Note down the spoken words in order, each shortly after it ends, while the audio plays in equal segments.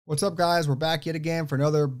What's up, guys? We're back yet again for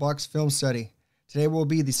another Bucs film study. Today will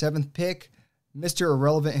be the 7th pick, Mr.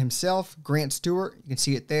 Irrelevant himself, Grant Stuard. You can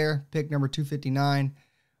see it there, pick number 259.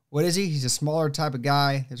 What is he? He's a smaller type of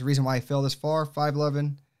guy. There's a reason why he fell this far.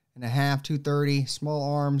 5'11 and a half, 230, small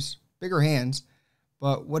arms, bigger hands.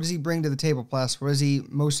 But what does he bring to the table, Plus? What is he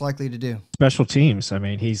most likely to do? Special teams. I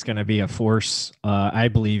mean, he's going to be a force, I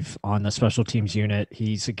believe, on the special teams unit.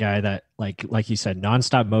 He's a guy that, like you said,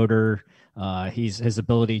 nonstop motor. He's his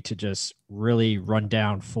ability to just really run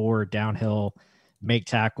down forward, downhill, make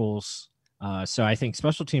tackles. So I think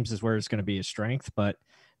special teams is where it's going to be his strength, but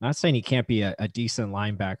not saying he can't be a decent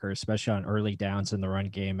linebacker, especially on early downs in the run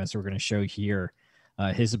game, as we're going to show here.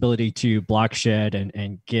 His ability to block shed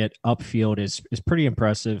and get upfield is pretty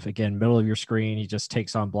impressive. Again, middle of your screen, he just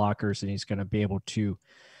takes on blockers and he's going to be able to,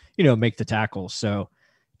 make the tackles. So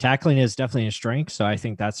tackling is definitely a strength. So I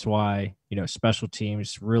think that's why, special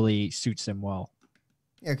teams really suits him well.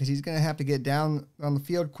 Yeah, because he's going to have to get down on the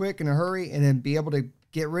field quick in a hurry and then be able to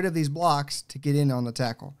get rid of these blocks to get in on the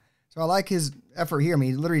tackle. So I like his effort here. I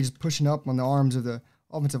mean, he's literally just pushing up on the arms of the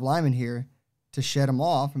offensive lineman here to shed him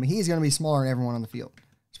off. I mean, he's going to be smaller than everyone on the field,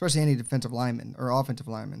 especially any defensive lineman or offensive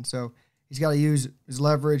lineman. So he's got to use his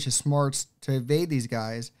leverage, his smarts to evade these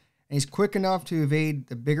guys. And he's quick enough to evade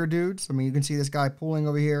the bigger dudes. I mean, you can see this guy pulling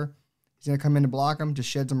over here. He's going to come in to block him, just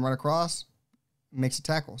sheds him right across, makes a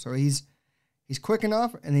tackle. So he's quick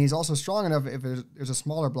enough, and he's also strong enough if there's a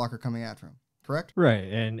smaller blocker coming after him. Correct? Right.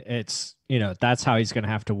 And it's, that's how he's going to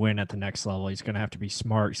have to win at the next level. He's going to have to be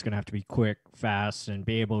smart. He's going to have to be quick, fast, and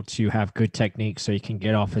be able to have good technique so he can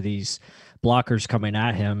get off of these blockers coming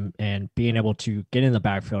at him and being able to get in the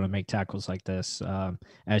backfield and make tackles like this.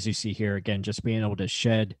 As you see here, again, just being able to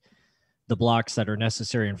shed the blocks that are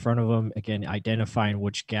necessary in front of him. Again, identifying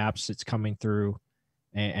which gaps it's coming through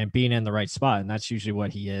and being in the right spot. And that's usually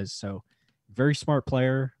what he is. So, very smart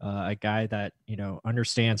player, a guy that,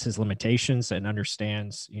 understands his limitations and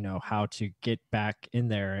understands, how to get back in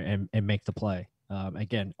there and make the play.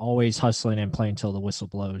 Again, always hustling and playing until the whistle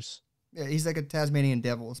blows. Yeah, he's like a Tasmanian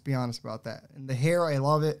devil. Let's be honest about that. And the hair, I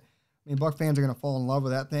love it. I mean, Buck fans are going to fall in love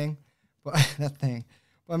with that thing. But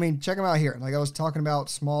I mean, check him out here. Like I was talking about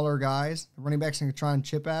smaller guys. The running back's going to try and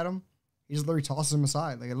chip at him. He just literally tosses him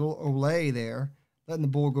aside. Like a little Olay there, letting the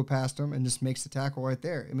bull go past him and just makes the tackle right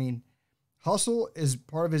there. I mean, hustle is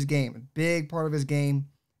part of his game, a big part of his game.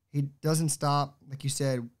 He doesn't stop, like you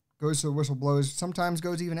said, goes to the whistle blows, sometimes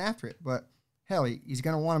goes even after it. But, hell, he's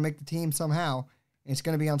going to want to make the team somehow, and it's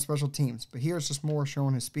going to be on special teams. But here it's just more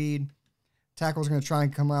showing his speed. Tackle's going to try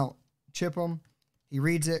and come out, chip him. He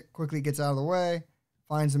reads it, quickly gets out of the way,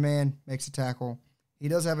 finds the man, makes a tackle. He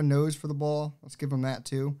does have a nose for the ball. Let's give him that,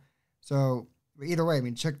 too. So, either way, I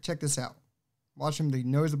mean, check this out. Watch him. He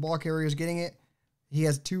knows the ball carrier is getting it. He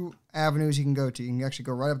has two avenues he can go to. He can actually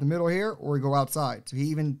go right up the middle here or he go outside. So he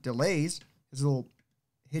even delays his little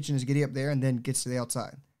hitch in his giddy up there and then gets to the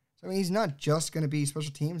outside. So, I mean, he's not just going to be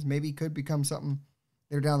special teams. Maybe he could become something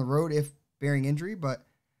later down the road if bearing injury. But,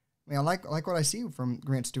 I mean, I like what I see from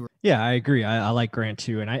Grant Stuard. Yeah, I agree. I like Grant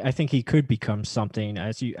too. And I think he could become something,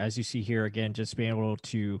 as you see here, again, just being able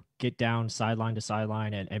to get down sideline to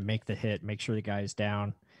sideline and make the hit, make sure the guy is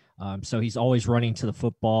down. So he's always running to the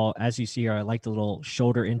football. As you see here, I like the little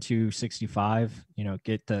shoulder into 65,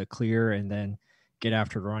 get the clear and then get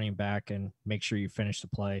after the running back and make sure you finish the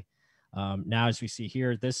play. Now, as we see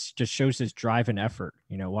here, this just shows his drive and effort.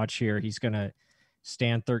 Watch here. He's going to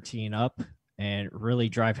stand 13 up and really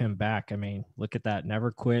drive him back. I mean, look at that.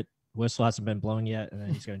 Never quit. Whistle hasn't been blown yet. And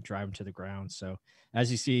then he's going to drive him to the ground. So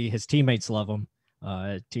as you see, his teammates love him.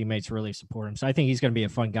 Teammates really support him. So I think he's going to be a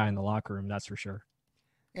fun guy in the locker room. That's for sure.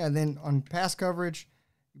 Yeah, and then on pass coverage,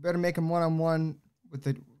 you better make him one-on-one with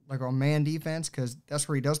a man defense because that's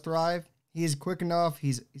where he does thrive. He is quick enough.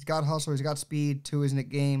 He's got hustle. He's got speed to his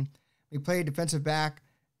game. He played defensive back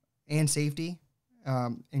and safety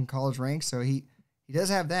in college ranks, so he does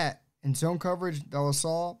have that. In zone coverage, that was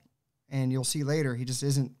saw, and you'll see later, he just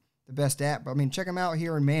isn't the best at. But, I mean, check him out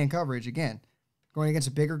here in man coverage again. Going against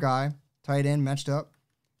a bigger guy, tight end, matched up.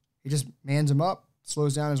 He just mans him up,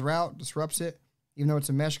 slows down his route, disrupts it. Even though it's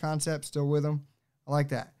a mesh concept, still with him. I like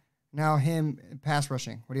that. Now him pass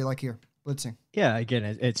rushing. What do you like here? Blitzing. Yeah, again,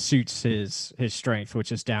 it suits his strength,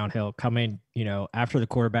 which is downhill. Coming, after the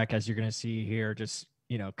quarterback, as you're going to see here, just,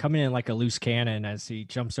 coming in like a loose cannon as he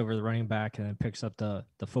jumps over the running back and then picks up the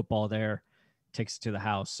football there, takes it to the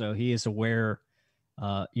house. So he is aware,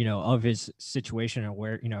 of his situation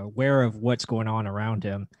and aware of what's going on around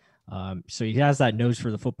him. So he has that nose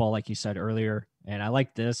for the football, like you said earlier. And I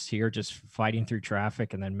like this here, just fighting through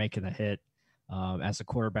traffic and then making the hit as the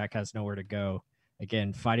quarterback has nowhere to go.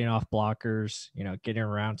 again, fighting off blockers, getting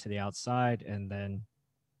around to the outside and then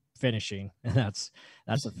finishing. And that's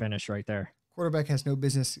a finish right there. Quarterback has no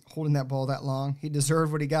business holding that ball that long. He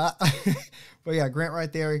deserved what he got. But yeah, Grant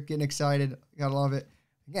right there, getting excited. Gotta love it.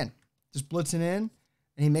 Again, just blitzing in,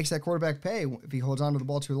 and he makes that quarterback pay if he holds on to the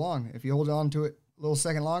ball too long. If he holds on to it a little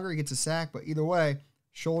second longer, he gets a sack. But either way,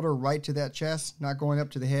 shoulder right to that chest, not going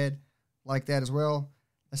up to the head like that as well.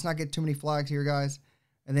 Let's not get too many flags here, guys.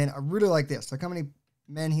 And then I really like this. Like how many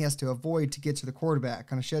men he has to avoid to get to the quarterback.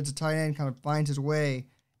 Kind of sheds a tight end, kind of finds his way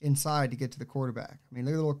inside to get to the quarterback. I mean,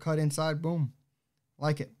 look at the little cut inside. Boom.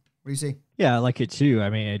 Like it. What do you see? Yeah, I like it too.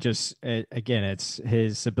 I mean, again, it's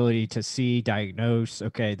his ability to see, diagnose,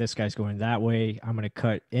 okay, this guy's going that way. I'm going to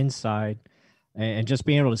cut inside and just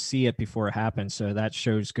being able to see it before it happens. So that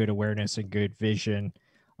shows good awareness and good vision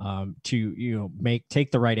to,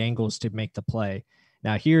 take the right angles to make the play.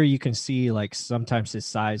 Now here you can see like sometimes his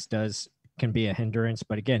size can be a hindrance,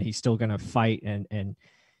 but again, he's still going to fight and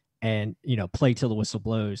play till the whistle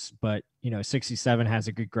blows. But 67 has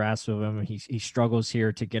a good grasp of him. He struggles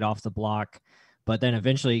here to get off the block, but then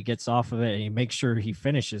eventually he gets off of it and he makes sure he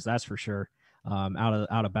finishes. That's for sure.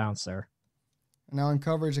 Out of bounds there. Now in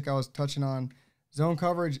coverage, like I was touching on, zone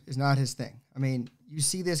coverage is not his thing. I mean, you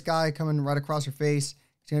see this guy coming right across your face.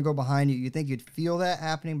 He's gonna go behind you. You think you'd feel that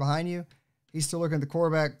happening behind you. He's still looking at the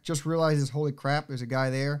quarterback. Just realizes, holy crap, there's a guy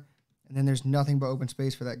there, and then there's nothing but open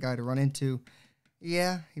space for that guy to run into.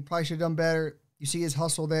 Yeah, he probably should have done better. You see his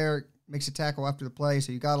hustle there, makes a tackle after the play,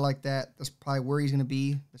 so you got to like that. That's probably where he's going to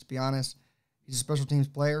be, let's be honest. He's a special teams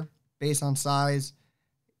player based on size.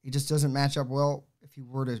 He just doesn't match up well if he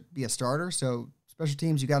were to be a starter, so special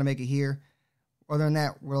teams, you got to make it here. Other than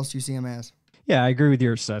that, what else do you see him as? Yeah, I agree with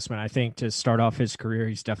your assessment. I think to start off his career,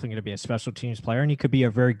 he's definitely going to be a special teams player, and he could be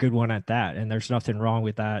a very good one at that, and there's nothing wrong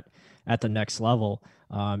with that at the next level.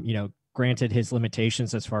 Granted his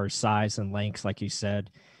limitations as far as size and length, like you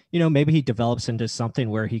said, maybe he develops into something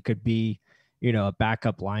where he could be, a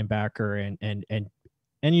backup linebacker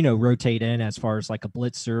and rotate in as far as like a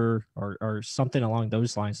blitzer or something along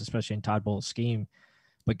those lines, especially in Todd Bowles' scheme.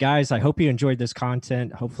 But guys, I hope you enjoyed this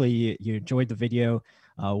content. Hopefully you enjoyed the video.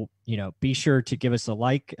 Be sure to give us a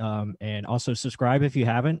like and also subscribe if you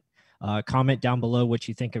haven't. Comment down below what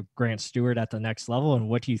you think of Grant Stuard at the next level and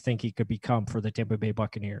what do you think he could become for the Tampa Bay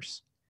Buccaneers.